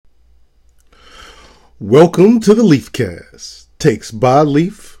Welcome to the LIFcast. Takes by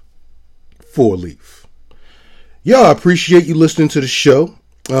Leaf, for Leaf. I appreciate you listening to the show.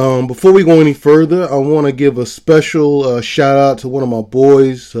 Before we go any further, I want to give a special shout out to one of my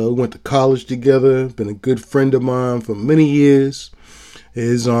boys. We went to college together, been a good friend of mine for many years.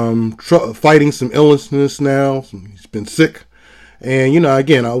 Is fighting some illness now. He's been sick. And,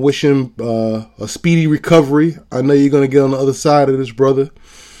 again, I wish him a speedy recovery. I know you're going to get on the other side of this, brother,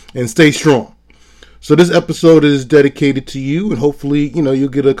 and stay strong. So this episode is dedicated to you, and hopefully, you'll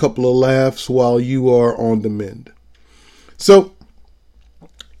get a couple of laughs while you are on the mend. So,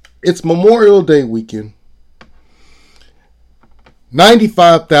 it's Memorial Day weekend.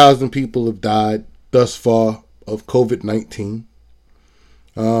 95,000 people have died thus far of COVID-19.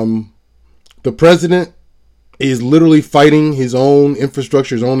 The president is literally fighting his own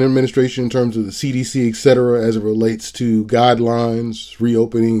infrastructure, his own administration in terms of the CDC, etc., as it relates to guidelines,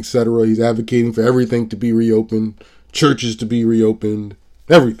 reopening, etc. He's advocating for everything to be reopened, churches to be reopened,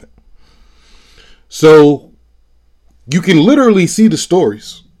 everything. So you can literally see the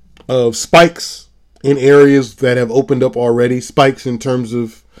stories of spikes in areas that have opened up already, spikes in terms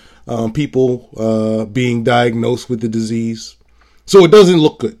of people being diagnosed with the disease. So it doesn't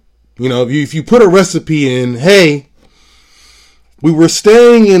look good. If you put a recipe in, hey, we were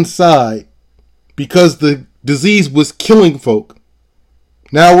staying inside because the disease was killing folk.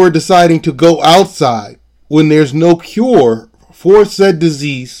 Now we're deciding to go outside when there's no cure for said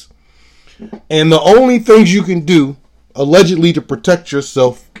disease. And the only things you can do, allegedly to protect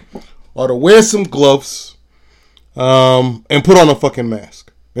yourself, are to wear some gloves and put on a fucking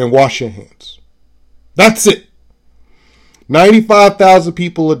mask and wash your hands. That's it. 95,000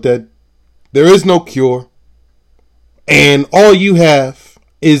 people are dead. There is no cure. And all you have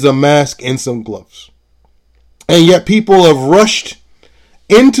is a mask and some gloves. And yet people have rushed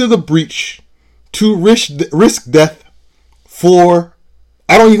into the breach to risk death for,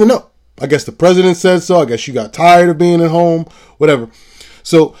 I don't even know. I guess the president said so. I guess you got tired of being at home, whatever.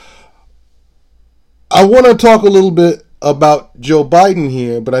 So I want to talk a little bit about Joe Biden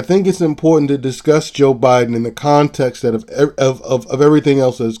here, but I think it's important to discuss Joe Biden in the context of everything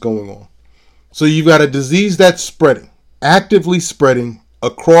else that's going on. So you've got a disease that's spreading, actively spreading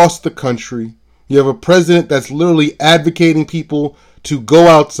across the country. You have a president that's literally advocating people to go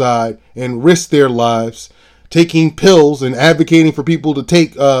outside and risk their lives, taking pills and advocating for people to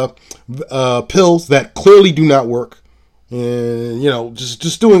take pills that clearly do not work. And,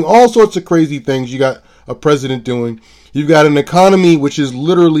 just doing all sorts of crazy things you got a president doing. You've got an economy which is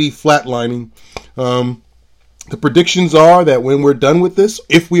literally flatlining. The predictions are that when we're done with this,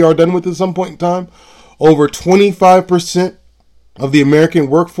 if we are done with it at some point in time, over 25% of the American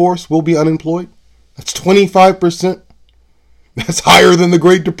workforce will be unemployed. That's 25%. That's higher than the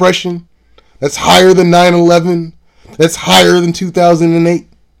Great Depression. That's higher than 9/11. That's higher than 2008.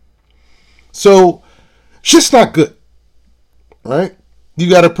 So, it's just not good. Right? You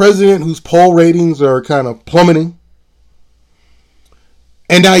got a president whose poll ratings are kind of plummeting.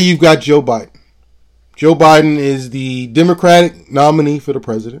 And now you've got Joe Biden. Joe Biden is the Democratic nominee for the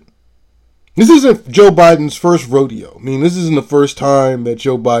president. This isn't Joe Biden's first rodeo. This isn't the first time that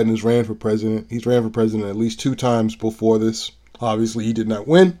Joe Biden has ran for president. He's ran for president at least 2 times before this. Obviously, he did not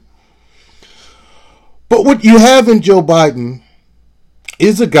win. But what you have in Joe Biden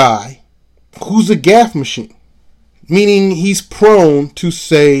is a guy who's a gaffe machine. Meaning he's prone to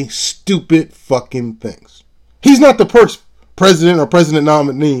say stupid fucking things. He's not the president or president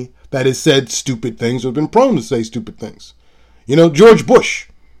nominee that has said stupid things or been prone to say stupid things. George Bush,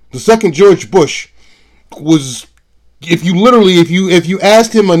 the second George Bush, was, if you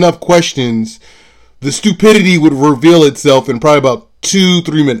asked him enough questions, the stupidity would reveal itself in probably about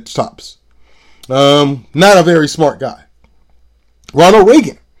 2-3 minutes tops. Not a very smart guy. Ronald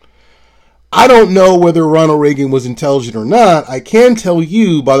Reagan. I don't know whether Ronald Reagan was intelligent or not. I can tell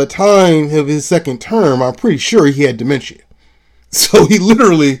you by the time of his second term, I'm pretty sure he had dementia. So he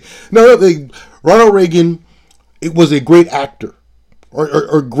literally, Ronald Reagan, it was a great actor.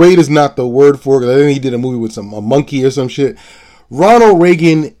 Or great is not the word for it, because I think he did a movie with a monkey or some shit. Ronald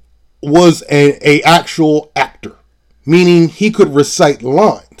Reagan was a actual actor, meaning he could recite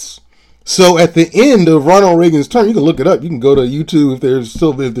lines. So at the end of Ronald Reagan's term, you can look it up. You can go to YouTube if there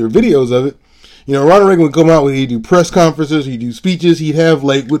are videos of it. Ronald Reagan would come out when he'd do press conferences, he'd do speeches, he'd have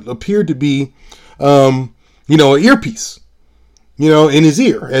what appeared to be, an earpiece, in his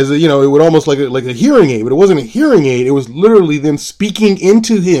ear, as it would almost like a hearing aid, but it wasn't a hearing aid. It was literally them speaking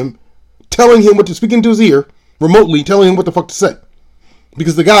into him, speaking into his ear remotely, telling him what the fuck to say,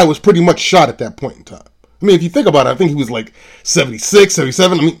 because the guy was pretty much shot at that point in time. If you think about it, I think he was like 76,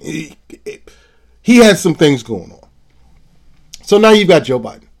 77. He had some things going on. So now you've got Joe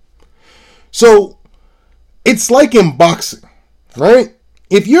Biden. So it's like in boxing, right?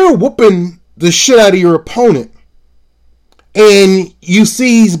 If you're whooping the shit out of your opponent and you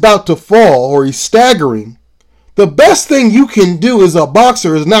see he's about to fall or he's staggering, the best thing you can do as a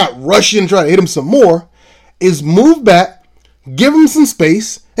boxer is not rush in and try to hit him some more, is move back, give him some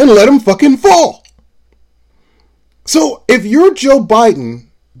space, and let him fucking fall. So if you're Joe Biden,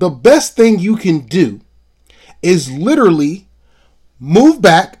 the best thing you can do is literally move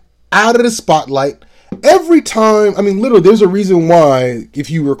back out of the spotlight. Every time, I mean, literally, there's a reason why, if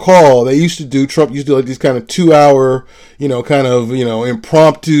you recall, Trump used to do like these kind of 2-hour,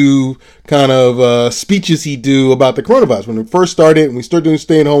 impromptu kind of speeches he'd do about the coronavirus. When it first started and we started doing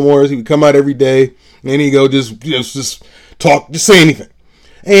stay-at-home orders, he would come out every day and he'd go just talk, just say anything.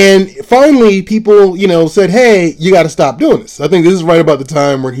 And finally, people, said, hey, you got to stop doing this. I think this is right about the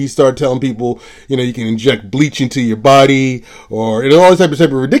time where he started telling people, you can inject bleach into your body or all this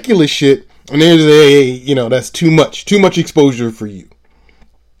type of ridiculous shit. And there's that's too much exposure for you.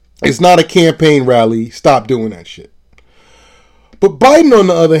 It's not a campaign rally. Stop doing that shit. But Biden, on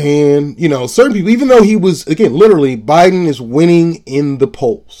the other hand, certain people, even though he was, again, literally, Biden is winning in the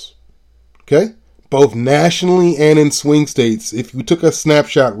polls. Okay? Both nationally and in swing states. If you took a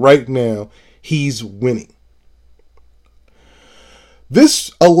snapshot right now, he's winning.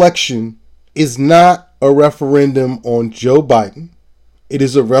 This election is not a referendum on Joe Biden. It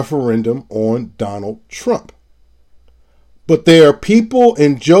is a referendum on Donald Trump. But there are people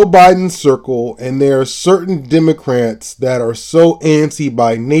in Joe Biden's circle, and there are certain Democrats that are so antsy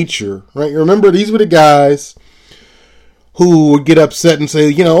by nature, right? You remember, these were the guys who would get upset and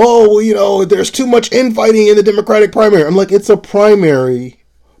say, there's too much infighting in the Democratic primary. I'm like, it's a primary.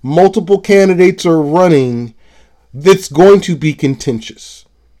 Multiple candidates are running. That's going to be contentious.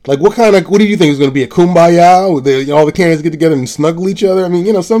 Like, what do you think is going to be a kumbaya? Where all the candidates get together and snuggle each other? I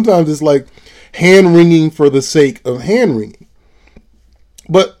mean, sometimes it's like hand-wringing for the sake of hand-wringing.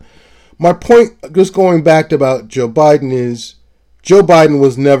 But my point, just going back to about Joe Biden, is Joe Biden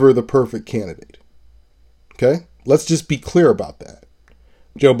was never the perfect candidate. Okay? Let's just be clear about that.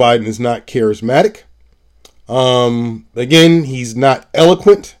 Joe Biden is not charismatic. Again, he's not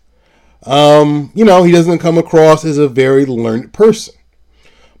eloquent. He doesn't come across as a very learned person.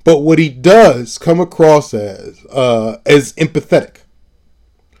 But what he does come across as empathetic.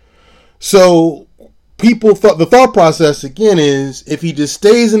 So the thought process again is, if he just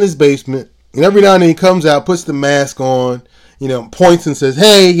stays in his basement and every now and then he comes out, puts the mask on, points and says,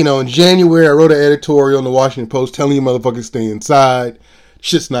 hey, in January I wrote an editorial in the Washington Post telling you motherfuckers to stay inside.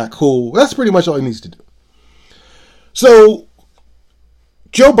 Shit's not cool. That's pretty much all he needs to do. So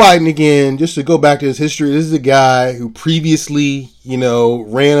Joe Biden, again, just to go back to his history, this is a guy who previously,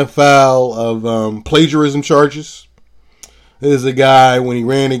 ran afoul of plagiarism charges. This is a guy, when he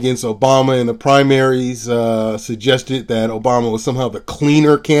ran against Obama in the primaries, suggested that Obama was somehow the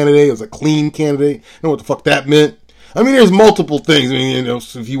cleaner candidate. It was a clean candidate. I don't know what the fuck that meant. I mean, there's multiple things. I mean,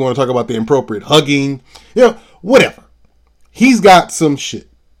 if you want to talk about the inappropriate hugging, whatever. He's got some shit,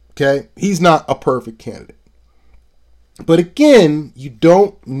 okay? He's not a perfect candidate. But again, you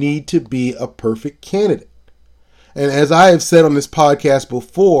don't need to be a perfect candidate. And as I have said on this podcast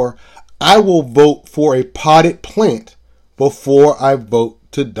before, I will vote for a potted plant before I vote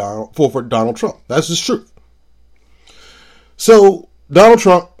for Donald Trump. That's the truth. So Joe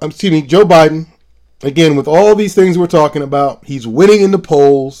Biden, again, with all these things we're talking about, he's winning in the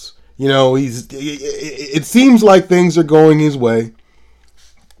polls. It seems like things are going his way.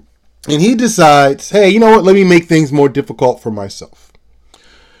 And he decides, hey, you know what? Let me make things more difficult for myself.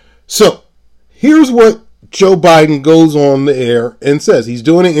 So here's what Joe Biden goes on the air and says. He's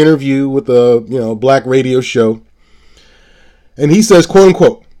doing an interview with a black radio show. And he says, quote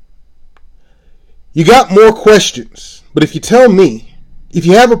unquote, you got more questions, but if you tell me, if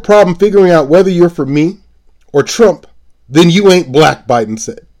you have a problem figuring out whether you're for me or Trump, then you ain't black, Biden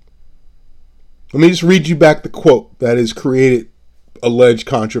said. Let me just read you back the quote that has created alleged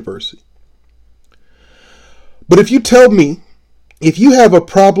controversy. But if you tell me, if you have a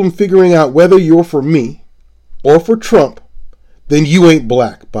problem figuring out whether you're for me or for Trump, then you ain't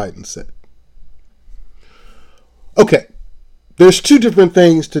black, Biden said. Okay, there's two different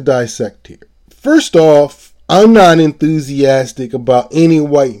things to dissect here. First off, I'm not enthusiastic about any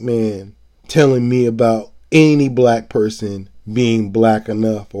white man telling me about any black person being black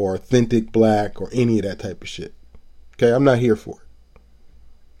enough or authentic black or any of that type of shit. Okay, I'm not here for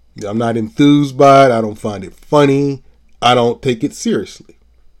it. I'm not enthused by it. I don't find it funny. I don't take it seriously.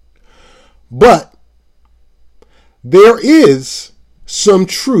 But there is some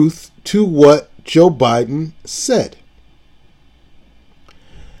truth to what Joe Biden said.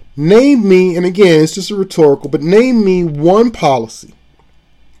 Name me, and again, it's just a rhetorical, but name me one policy,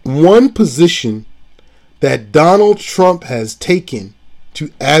 one position that Donald Trump has taken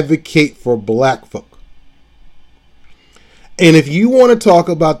to advocate for black folk. And if you want to talk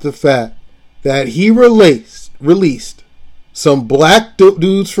about the fact that he released some black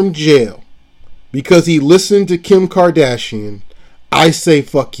dudes from jail because he listened to Kim Kardashian, I say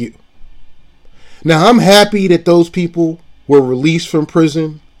fuck you. Now, I'm happy that those people were released from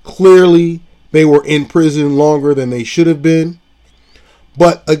prison. Clearly, they were in prison longer than they should have been.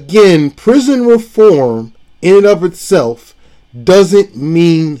 But again, prison reform in and of itself doesn't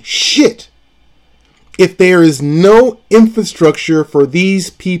mean shit if there is no infrastructure for these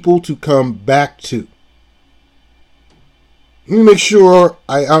people to come back to. Let me make sure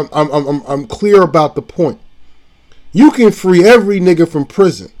I'm clear about the point. You can free every nigga from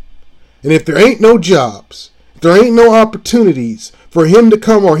prison. And if there ain't no jobs, if there ain't no opportunities for him to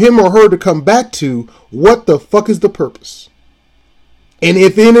come or him or her to come back to, what the fuck is the purpose? And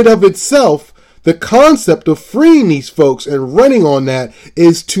if in and of itself, the concept of freeing these folks and running on that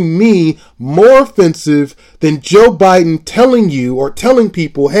is to me more offensive than Joe Biden telling you or telling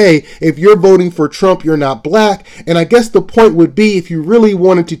people, hey, if you're voting for Trump, you're not black. And I guess the point would be, if you really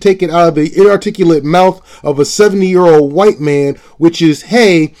wanted to take it out of the inarticulate mouth of a 70-year-old white man, which is,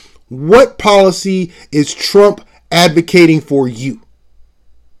 hey, what policy is Trump advocating for you?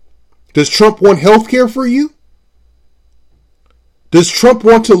 Does Trump want health care for you? Does Trump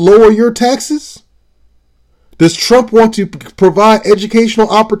want to lower your taxes? Does Trump want to provide educational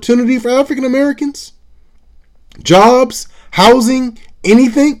opportunity for African Americans? Jobs, housing,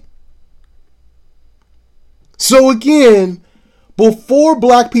 anything? So again, before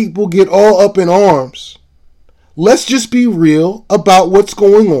black people get all up in arms, let's just be real about what's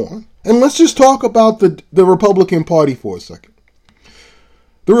going on. And let's just talk about the Republican Party for a second.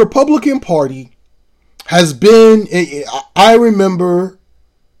 The Republican Party has been, I remember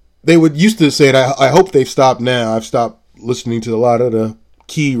they used to say it. I hope they've stopped now. I've stopped listening to a lot of the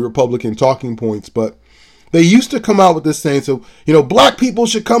key Republican talking points, but they used to come out with this saying, so, black people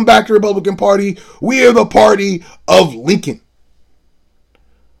should come back to the Republican Party. We are the party of Lincoln.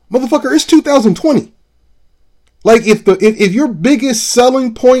 Motherfucker, it's 2020. Like, if your biggest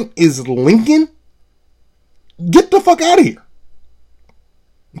selling point is Lincoln, get the fuck out of here.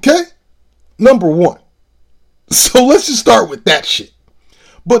 Okay? Number one. So let's just start with that shit.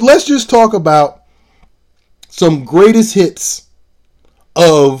 But let's just talk about some greatest hits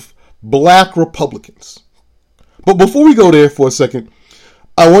of black Republicans. But before we go there for a second,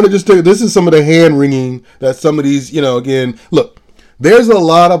 I want to just tell you, this is some of the hand wringing that some of these, again, look, there's a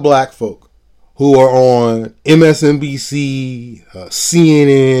lot of black folk who are on MSNBC,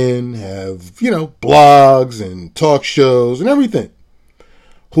 CNN, have, blogs and talk shows and everything,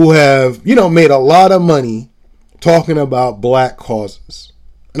 who have, made a lot of money talking about black causes.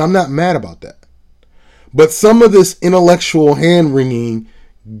 And I'm not mad about that. But some of this intellectual hand-wringing,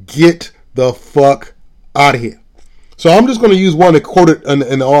 get the fuck out of here. So I'm just going to use one to quote it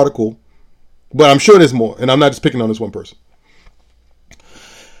in the article, but I'm sure there's more, and I'm not just picking on this one person.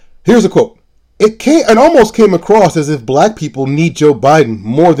 Here's a quote. It almost came across as if black people need Joe Biden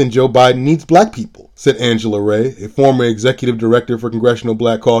more than Joe Biden needs black people, said Angela Ray, a former executive director for Congressional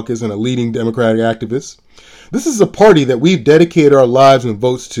Black Caucus and a leading Democratic activist. This is a party that we've dedicated our lives and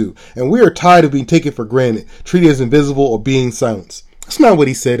votes to, and we are tired of being taken for granted, treated as invisible, or being silenced. That's not what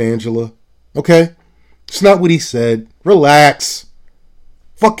he said, Angela. Okay? It's not what he said. Relax.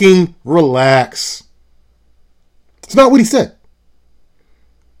 Fucking relax. It's not what he said.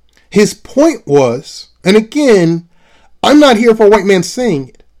 His point was, and again, I'm not here for a white man saying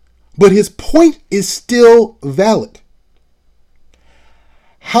it, but his point is still valid.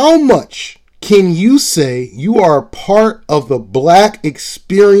 How much can you say you are a part of the black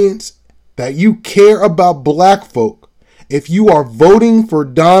experience, that you care about black folk, if you are voting for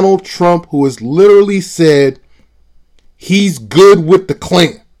Donald Trump, who has literally said he's good with the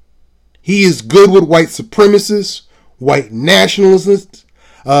Klan? He is good with white supremacists, white nationalists,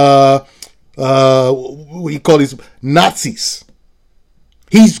 what do you call these? Nazis.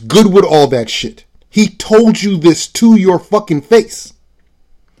 He's good with all that shit. He told you this to your fucking face.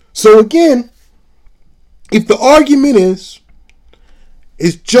 So again, if the argument is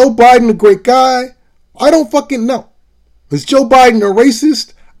Joe Biden a great guy? I don't fucking know. Is Joe Biden a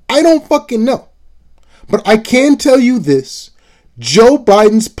racist? I don't fucking know. But I can tell you this. Joe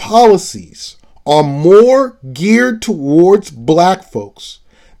Biden's policies are more geared towards black folks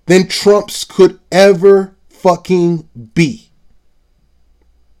than Trump's could ever fucking be.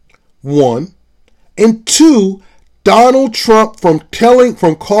 One, And two, Donald Trump from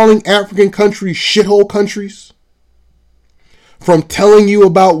calling African countries shithole countries, from telling you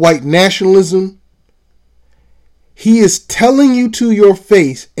about white nationalism. He is telling you to your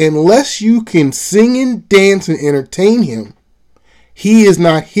face, unless you can sing and dance and entertain him, he is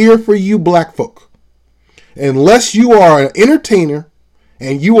not here for you black folk. Unless you are an entertainer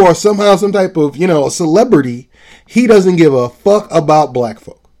and you are somehow some type of, a celebrity, he doesn't give a fuck about black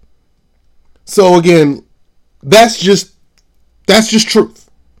folk. So again, that's just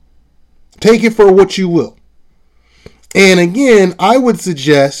truth. Take it for what you will. And again, I would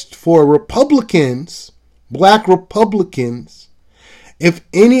suggest for Republicans, black Republicans, if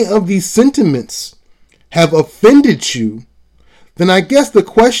any of these sentiments have offended you, then I guess the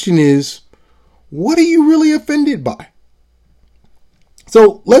question is, what are you really offended by?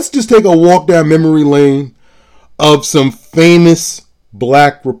 So let's just take a walk down memory lane of some famous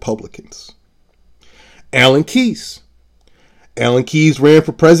black Republicans. Alan Keyes. Alan Keyes ran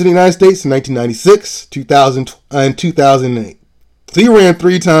for president of the United States in 1996, 2000, and 2008. So he ran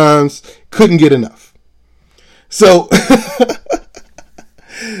 3 times, couldn't get enough. So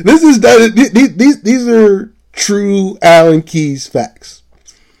these are true Alan Keyes facts.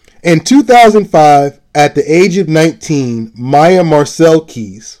 In 2005, at the age of 19, Maya Marcel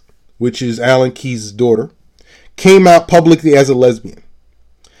Keyes, which is Alan Keyes' daughter, came out publicly as a lesbian.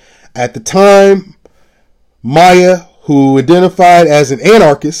 At the time, Maya, who identified as an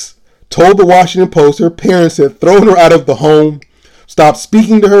anarchist, told the Washington Post her parents had thrown her out of the home, stopped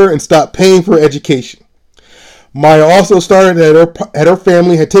speaking to her, and stopped paying for her education. Maya also started that her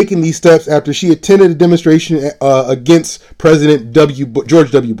family had taken these steps after she attended a demonstration against President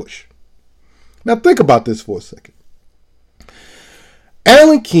George W. Bush. Now think about this for a second.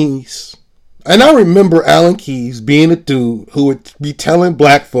 Alan Keyes, and I remember Alan Keyes being a dude who would be telling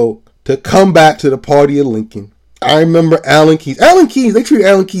black folk to come back to the party of Lincoln. I remember Alan Keyes. They treated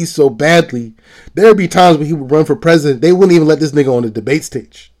Alan Keyes so badly. There would be times when he would run for president, they wouldn't even let this nigga on the debate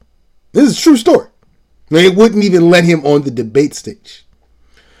stage. This is a true story. They wouldn't even let him on the debate stage.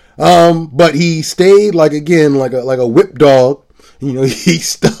 But he stayed like a whip dog. He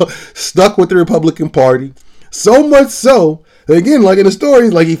stuck with the Republican Party. So much so, again, like in the story,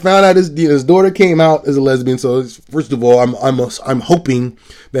 like he found out his daughter came out as a lesbian. So first of all, I'm hoping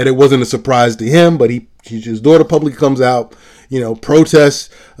that it wasn't a surprise to him, but his daughter publicly comes out, protests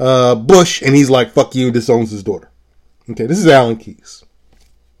Bush, and he's like, fuck you, disowns his daughter. Okay, this is Alan Keyes.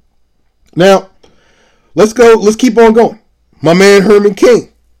 Now, let's keep on going. My man Herman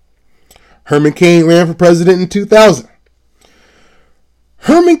Cain. Herman Cain ran for president in 2000.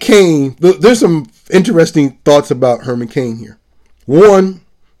 Herman Cain, there's some interesting thoughts about Herman Cain here. One,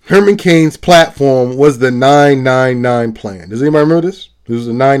 Herman Cain's platform was the 999 plan. Does anybody remember this? This was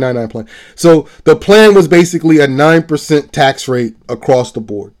a 999 plan. So the plan was basically a 9% tax rate across the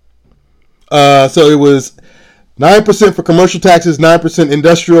board. So it was 9% for commercial taxes, 9%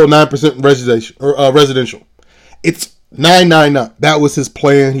 industrial, 9% residential. It's 999. That was his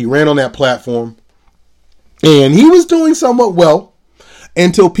plan. He ran on that platform. And he was doing somewhat well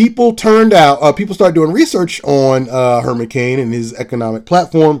until people started doing research on Herman Cain and his economic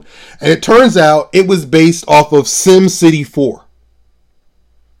platform. And it turns out it was based off of SimCity 4.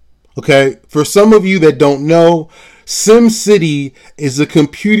 Okay, for some of you that don't know, SimCity is a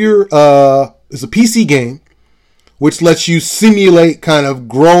PC game which lets you simulate kind of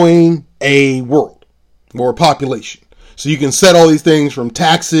growing a world or a population. So you can set all these things from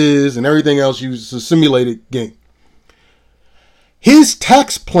taxes and everything else. Use a simulated game. His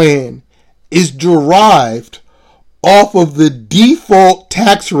tax plan is derived off of the default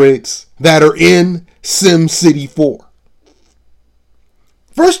tax rates that are in SimCity 4.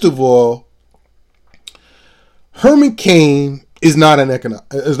 First of all, Herman Cain is not an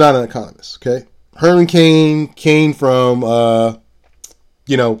economist. Okay, Herman Cain came from the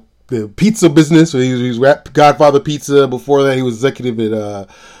pizza business. So he was Godfather Pizza. Before that, he was executive at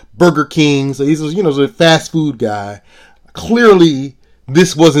Burger King. So he's a fast food guy. Clearly,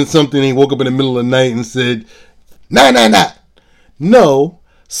 this wasn't something he woke up in the middle of the night and said, nah. No,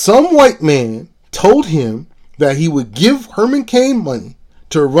 some white man told him that he would give Herman Cain money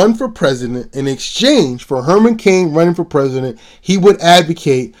to run for president. In exchange for Herman Cain running for president, he would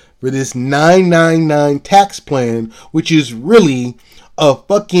advocate for this 999 tax plan, which is really a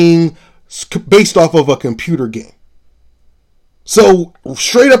fucking based off of a computer game. So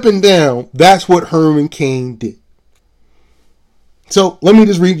straight up and down, that's what Herman Cain did. So let me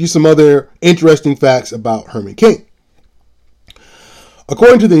just read you some other interesting facts about Herman Cain.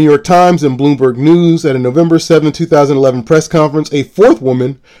 According to the New York Times and Bloomberg News, at a November 7, 2011 press conference, a fourth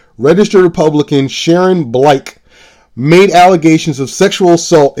woman registered Republican Sharon Blake made allegations of sexual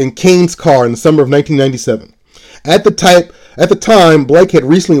assault in Kane's car in the summer of 1997. At the time, Blake had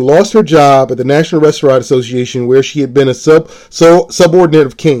recently lost her job at the National Restaurant Association, where she had been a subordinate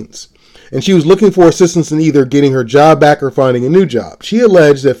of Kane's, and she was looking for assistance in either getting her job back or finding a new job. She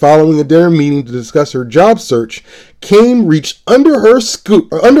alleged that following a dinner meeting to discuss her job search, Kane reached under her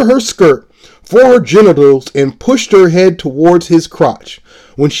skirt for her genitals and pushed her head towards his crotch.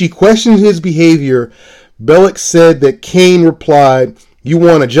 When she questioned his behavior, Blk said that Kane replied, "You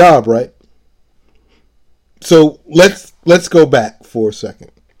want a job, right?" So let's go back for a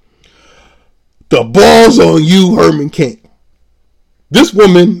second. The balls on you, Herman Cain. This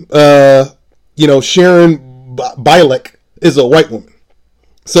woman, Sharon Blk is a white woman.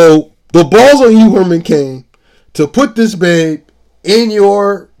 So the balls on you, Herman Cain, to put this babe in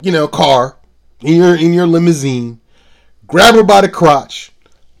your, car, in your limousine, grab her by the crotch,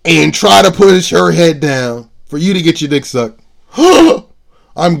 and try to push her head down for you to get your dick sucked.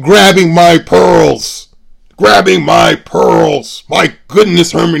 I'm grabbing my pearls. Grabbing my pearls. My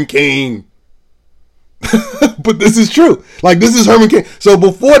goodness, Herman Cain. But this is true. Like, this is Herman Cain. So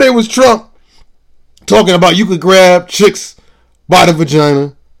before there was Trump talking about you could grab chicks by the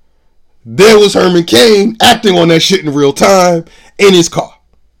vagina, there was Herman Cain acting on that shit in real time in his car.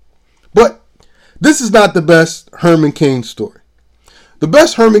 But this is not the best Herman Cain story. The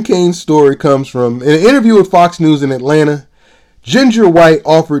best Herman Cain story comes from an interview with Fox News in Atlanta. Ginger White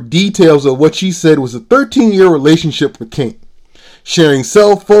offered details of what she said was a 13-year relationship with Cain, sharing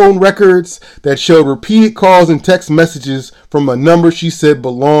cell phone records that showed repeated calls and text messages from a number she said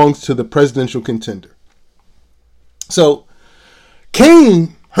belongs to the presidential contender. So,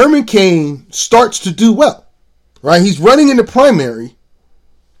 Herman Cain starts to do well, right? He's running in the primary.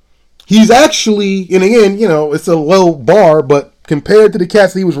 He's actually, and again, it's a low bar, but compared to the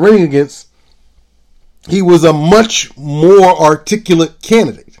cats he was running against, he was a much more articulate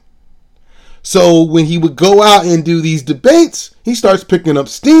candidate. So when he would go out and do these debates, he starts picking up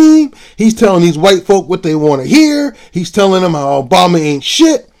steam. He's telling these white folk what they want to hear. He's telling them how Obama ain't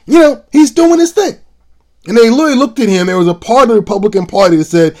shit. He's doing his thing. And they literally looked at him. There was a part of the Republican Party that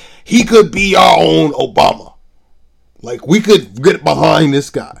said he could be our own Obama. Like, we could get behind this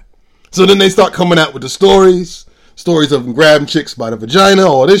guy. So then they start coming out with the stories of him grabbing chicks by the vagina,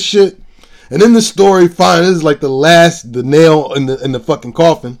 all this shit. And then the story finally, this is like the nail in the fucking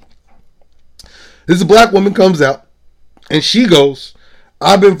coffin. This black woman comes out and she goes,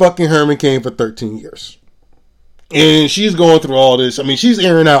 "I've been fucking Herman Cain for 13 years. And she's going through all this. I mean, she's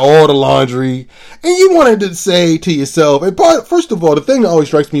airing out all the laundry. And you wanted to say to yourself, and first of all, the thing that always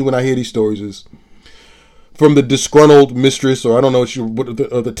strikes me when I hear these stories is from the disgruntled mistress, or I don't know what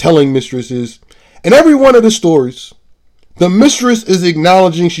the telling mistress is. In every one of the stories, the mistress is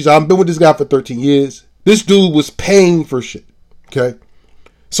acknowledging I've been with this guy for 13 years. This dude was paying for shit. Okay?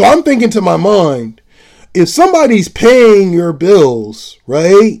 So I'm thinking to my mind, if somebody's paying your bills,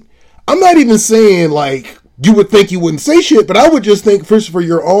 right? I'm not even saying like you would think you wouldn't say shit, but I would just think first for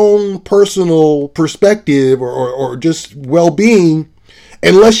your own personal perspective or just well-being,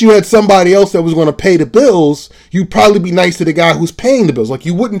 unless you had somebody else that was going to pay the bills, you'd probably be nice to the guy who's paying the bills. Like,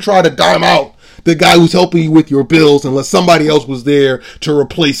 you wouldn't try to dime out the guy who's helping you with your bills unless somebody else was there to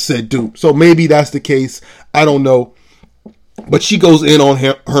replace said dude. So maybe that's the case. I don't know. But she goes in on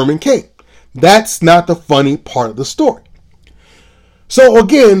Herman Cain. That's not the funny part of the story. So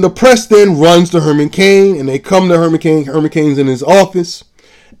again, the press then runs to Herman Cain and they come to Herman Cain. Herman Cain's in his office.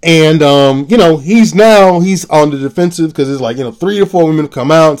 And, he's on the defensive because it's like, 3 or 4 women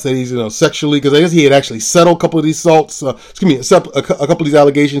come out and say he's, sexually, because I guess he had actually settled a couple of these assaults, a couple of these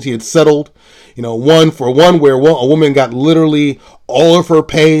allegations he had settled, one where a woman got literally all of her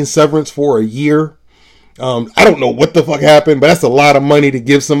pay and severance for a year. I don't know what the fuck happened, but that's a lot of money to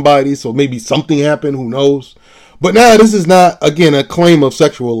give somebody. So maybe something happened. Who knows? But now this is not, again, a claim of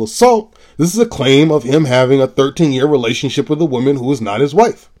sexual assault. This is a claim of him having a 13-year relationship with a woman who is not his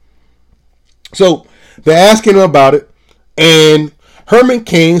wife. So they're asking him about it, and Herman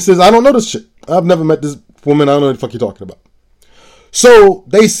Cain says, "I don't know this shit. I've never met this woman. I don't know what the fuck you're talking about." So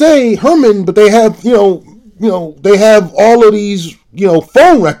they say, Herman, but they have, they have all of these,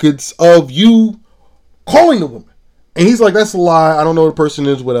 phone records of you calling the woman. And he's like, "That's a lie. I don't know who the person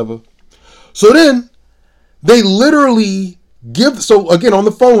is, whatever." So then they literally again, on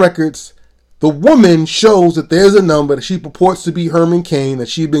the phone records, the woman shows that there's a number that she purports to be Herman Cain that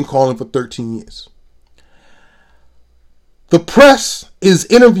she'd been calling for 13 years. The press is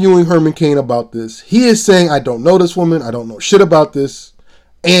interviewing Herman Cain about this. He is saying, "I don't know this woman. I don't know shit about this."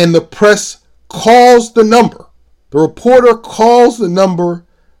 And the press calls the number. The reporter calls the number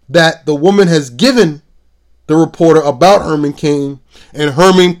that the woman has given the reporter about Herman Cain, and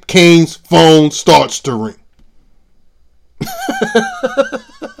Herman Cain's phone starts to ring.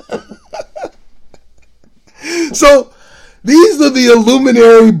 So these are the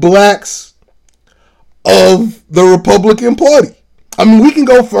illuminary blacks of the Republican Party. I mean, we can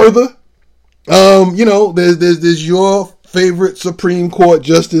go further. There's your favorite Supreme Court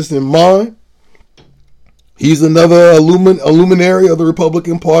justice in mine. He's another illuminary of the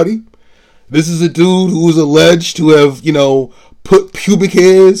Republican Party. This is a dude who is alleged to have, put pubic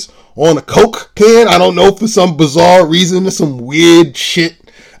hairs on a Coke can. I don't know, for some bizarre reason. There's some weird shit.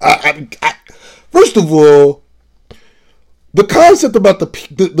 First of all, the concept about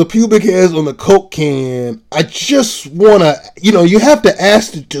the pubic hairs on the Coke can, I just want to, you have to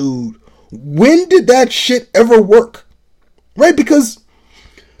ask the dude, when did that shit ever work? Right? Because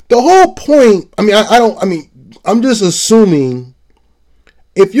the whole point, I'm just assuming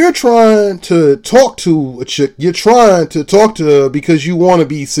if you're trying to talk to a chick, you're trying to talk to her because you want to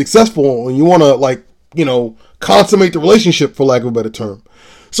be successful and you want to, consummate the relationship, for lack of a better term.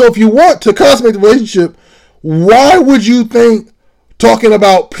 So if you want to consummate the relationship, why would you think talking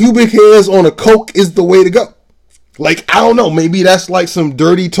about pubic hairs on a Coke is the way to go? I don't know. Maybe that's like some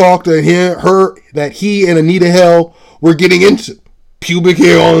dirty talk that he and Anita Hell were getting into. Pubic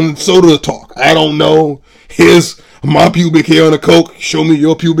hair on soda talk. I don't know. Here's my pubic hair on a Coke. Show me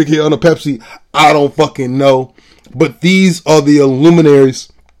your pubic hair on a Pepsi. I don't fucking know. But these are the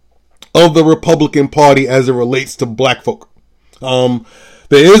illuminaries of the Republican Party as it relates to black folk.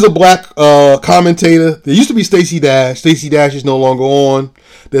 There is a black commentator. There used to be Stacey Dash. Stacey Dash is no longer on.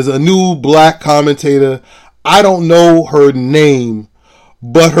 There's a new black commentator. I don't know her name,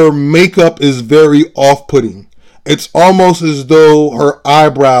 but her makeup is very off-putting. It's almost as though her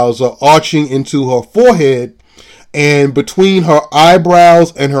eyebrows are arching into her forehead, and between her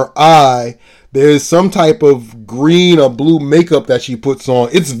eyebrows and her eye, there's some type of green or blue makeup that she puts on.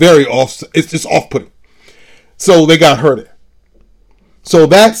 It's very off. It's just off-putting. So they got her there. So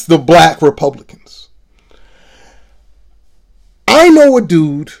that's the black Republicans. I know a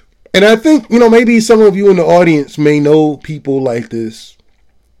dude, and I think, maybe some of you in the audience may know people like this.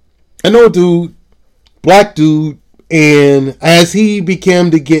 I know a dude, black dude, and as he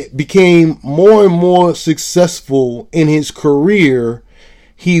became more and more successful in his career,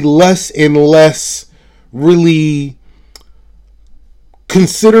 he less and less really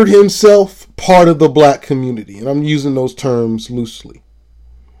considered himself part of the black community. And I'm using those terms loosely.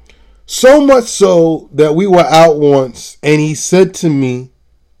 So much so that we were out once and he said to me,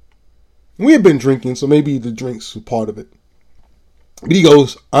 we had been drinking, so maybe the drinks were part of it. But he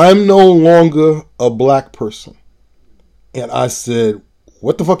goes, I'm no longer a black person. And I said,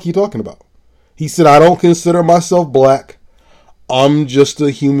 what the fuck are you talking about? He said, I don't consider myself black. I'm just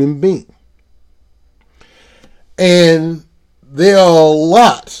a human being. And there are a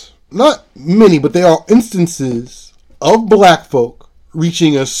lot, not many, but there are instances of black folk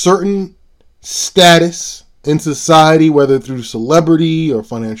reaching a certain status in society, whether through celebrity or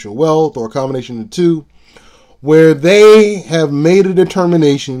financial wealth or a combination of the two, where they have made a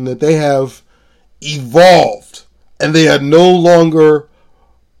determination that they have evolved and they are no longer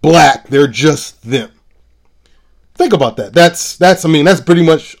black, they're just them. Think about that. That's pretty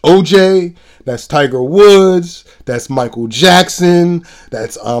much OJ, that's Tiger Woods, that's Michael Jackson,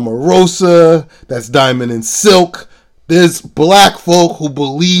 that's Omarosa, that's Diamond and Silk. There's black folk who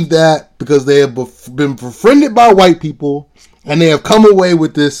believe that because they have been befriended by white people and they have come away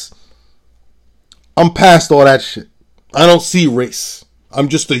with this, I'm past all that shit. I don't see race. I'm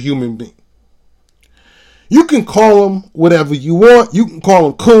just a human being. You can call them whatever you want. You can call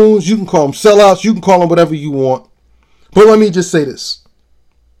them coons. You can call them sellouts. You can call them whatever you want. But let me just say this.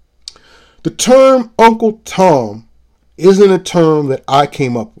 The term Uncle Tom isn't a term that I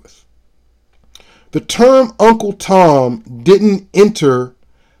came up with. The term Uncle Tom didn't enter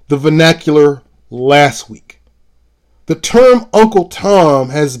the vernacular last week. The term Uncle Tom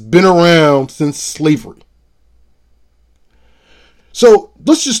has been around since slavery. So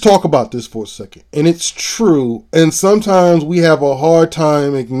let's just talk about this for a second. And it's true. And sometimes we have a hard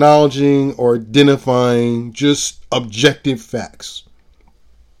time acknowledging or identifying just objective facts.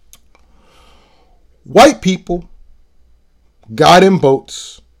 White people got in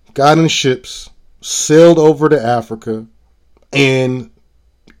boats, got in ships, sailed over to Africa, and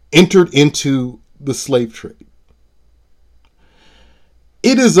entered into the slave trade.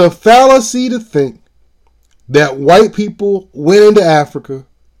 It is a fallacy to think that white people went into Africa,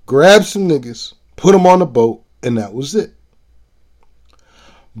 grabbed some niggas, put them on a boat, and that was it.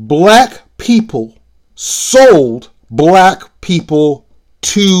 Black people sold black people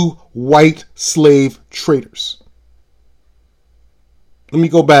to white slave traders. Let me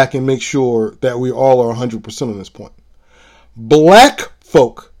go back and make sure that we all are 100% on this point. Black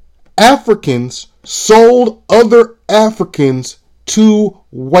folk, Africans, sold other Africans to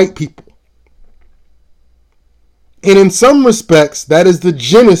white people. And in some respects, that is the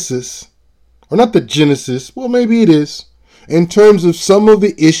genesis, or not the genesis, well, maybe it is, in terms of some of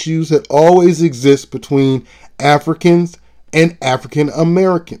the issues that always exist between Africans and African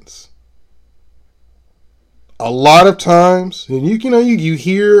Americans. A lot of times, and you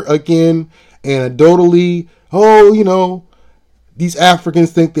hear again anecdotally, these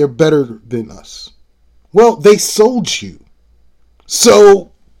Africans think they're better than us. Well, they sold you.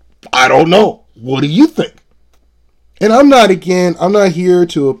 So, I don't know. What do you think? And I'm not here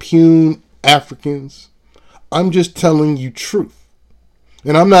to impugn Africans. I'm just telling you truth.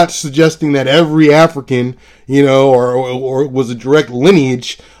 And I'm not suggesting that every African, or was a direct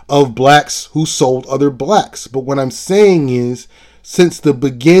lineage of blacks who sold other blacks. But what I'm saying is, since the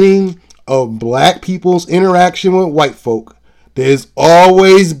beginning of black people's interaction with white folk, there's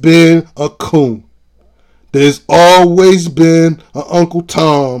always been a coon. There's always been an Uncle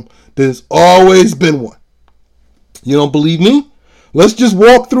Tom. There's always been one. You don't believe me? Let's just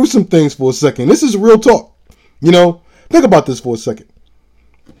walk through some things for a second. This is real talk. Think about this for a second.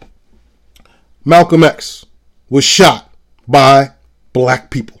 Malcolm X was shot by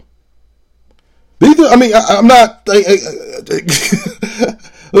black people. Let me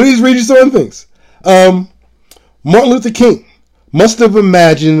just read you some things. Martin Luther King must have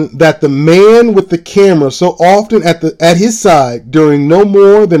imagined that the man with the camera so often at his side during no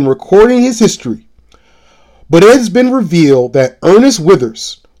more than recording his history. But it has been revealed that Ernest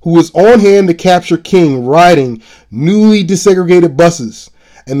Withers, who was on hand to capture King riding newly desegregated buses,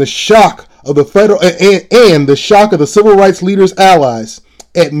 and the shock of the civil rights leaders' allies,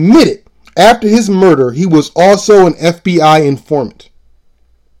 admitted after his murder he was also an FBI informant.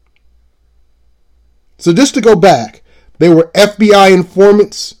 So just to go back, there were FBI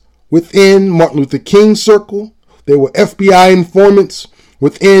informants within Martin Luther King's circle. There were FBI informants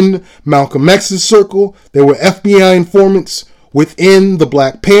within Malcolm X's circle. There were FBI informants within the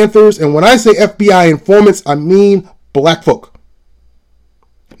Black Panthers. And when I say FBI informants, I mean black folk.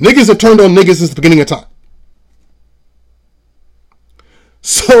 Niggas have turned on niggas since the beginning of time.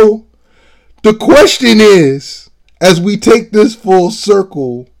 So the question is, as we take this full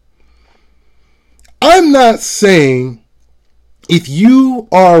circle, I'm not saying if you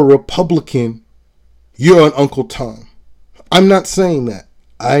are a Republican, you're an Uncle Tom. I'm not saying that.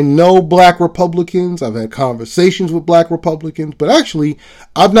 I know black Republicans. I've had conversations with black Republicans, but actually,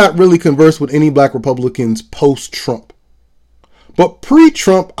 I've not really conversed with any black Republicans post-Trump. But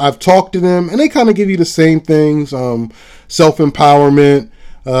pre-Trump, I've talked to them, and they kind of give you the same things. Self-empowerment,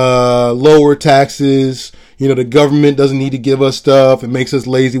 lower taxes. The government doesn't need to give us stuff. It makes us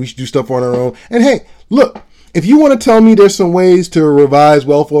lazy. We should do stuff on our own. And hey, look, if you want to tell me there's some ways to revise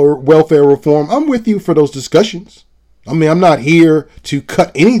welfare reform, I'm with you for those discussions. I'm not here to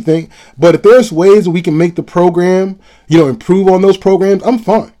cut anything, but if there's ways that we can make the program, improve on those programs, I'm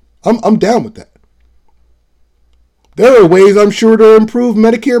fine. I'm down with that. There are ways, I'm sure, to improve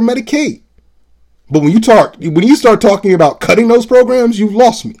Medicare, Medicaid. But when you start talking about cutting those programs, you've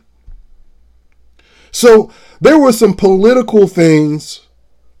lost me. So there were some political things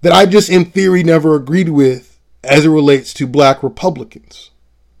that I just in theory never agreed with as it relates to black Republicans.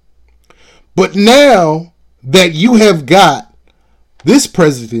 But now that you have got this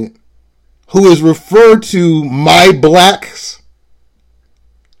president who is referred to my blacks,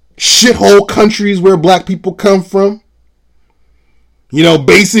 shithole countries where black people come from,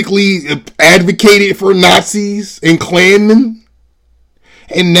 basically advocated for Nazis and Klanmen,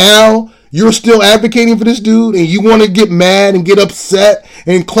 and now you're still advocating for this dude, and you want to get mad and get upset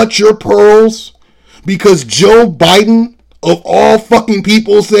and clutch your pearls because Joe Biden, of all fucking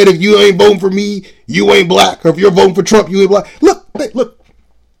people, said if you ain't voting for me, you ain't black. Or if you're voting for Trump, you ain't black. Look.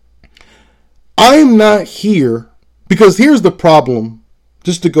 I'm not here because here's the problem.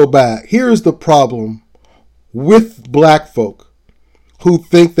 Just to go back, here's the problem with black folk who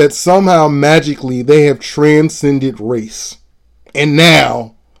think that somehow magically they have transcended race. And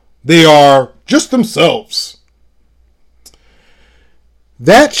now they are just themselves.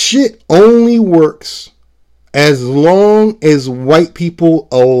 That shit only works as long as white people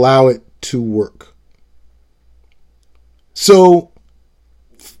allow it to work. So,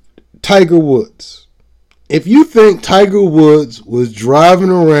 Tiger Woods. If you think Tiger Woods was driving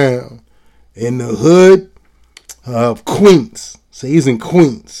around in the hood of Queens, say he's in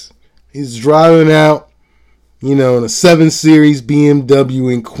Queens, he's driving out, in a 7 Series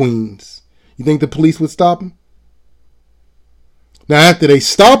BMW in Queens. You think the police would stop him? Now, after they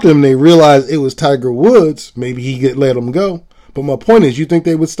stopped him, they realized it was Tiger Woods. Maybe he could let him go. But my point is, you think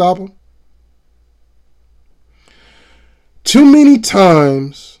they would stop him? Too many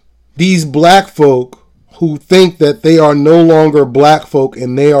times, these black folk who think that they are no longer black folk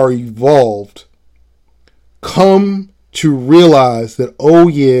and they are evolved come to realize that, oh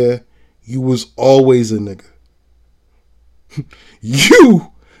yeah, you was always a nigga.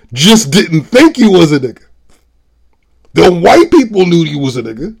 You just didn't think you was a nigga. The white people knew you was a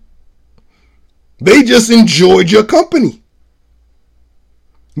nigga. They just enjoyed your company.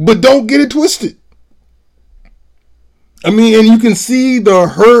 But don't get it twisted. I mean, and you can see the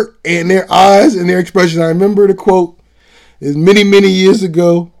hurt in their eyes and their expression. I remember the quote is many, many years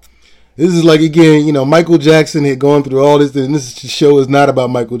ago. This is like, again, Michael Jackson had gone through all this, and this show is not about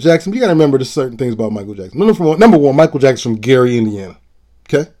Michael Jackson. But you got to remember there's certain things about Michael Jackson. Number one, Michael Jackson's from Gary, Indiana.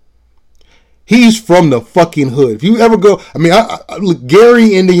 Okay? He's from the fucking hood. If you ever go, look,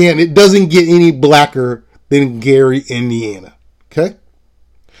 Gary, Indiana, it doesn't get any blacker than Gary, Indiana. Okay?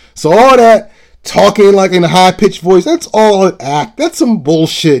 So all that talking like in a high-pitched voice, that's all an act. That's some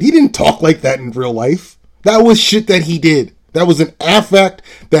bullshit. He didn't talk like that in real life. That was shit that he did. That was an affect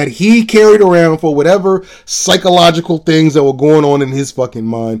that he carried around for whatever psychological things that were going on in his fucking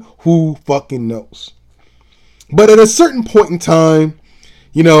mind. Who fucking knows? But at a certain point in time,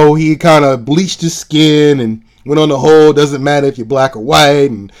 he kind of bleached his skin and went on the whole, doesn't matter if you're black or white.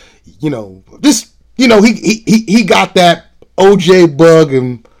 And, he got that OJ bug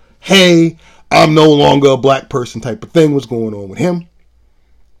and, hey, I'm no longer a black person type of thing was going on with him.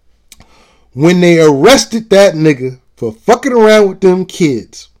 When they arrested that nigga for fucking around with them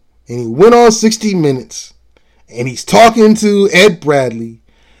kids, and he went on 60 Minutes, and he's talking to Ed Bradley,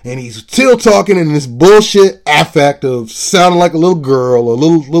 and he's still talking in this bullshit affect of sounding like a little girl, or a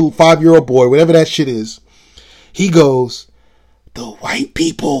little 5-year-old boy, whatever that shit is. He goes, "The white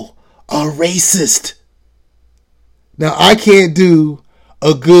people are racist." Now, I can't do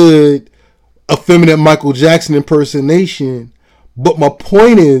a good effeminate Michael Jackson impersonation, but my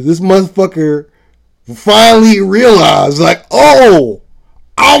point is, this motherfucker finally realized, like, oh,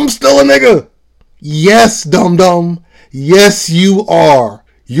 I'm still a nigga. Yes, dum-dum. Yes, you are.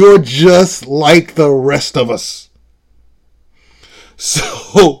 You're just like the rest of us.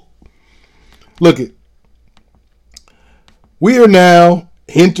 So, look it. We are now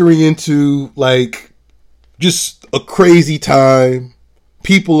entering into, like, just a crazy time.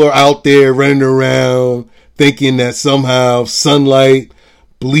 People are out there running around thinking that somehow sunlight,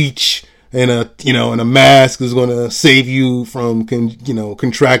 bleach, and a mask is going to save you from,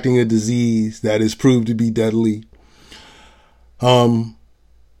 contracting a disease that is proved to be deadly.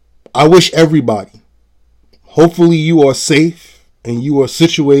 I wish everybody, hopefully you are safe and you are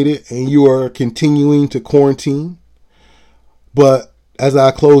situated and you are continuing to quarantine. But as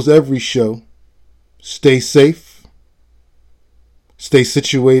I close every show, stay safe, stay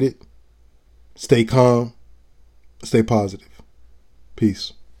situated, stay calm, stay positive.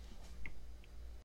 Peace.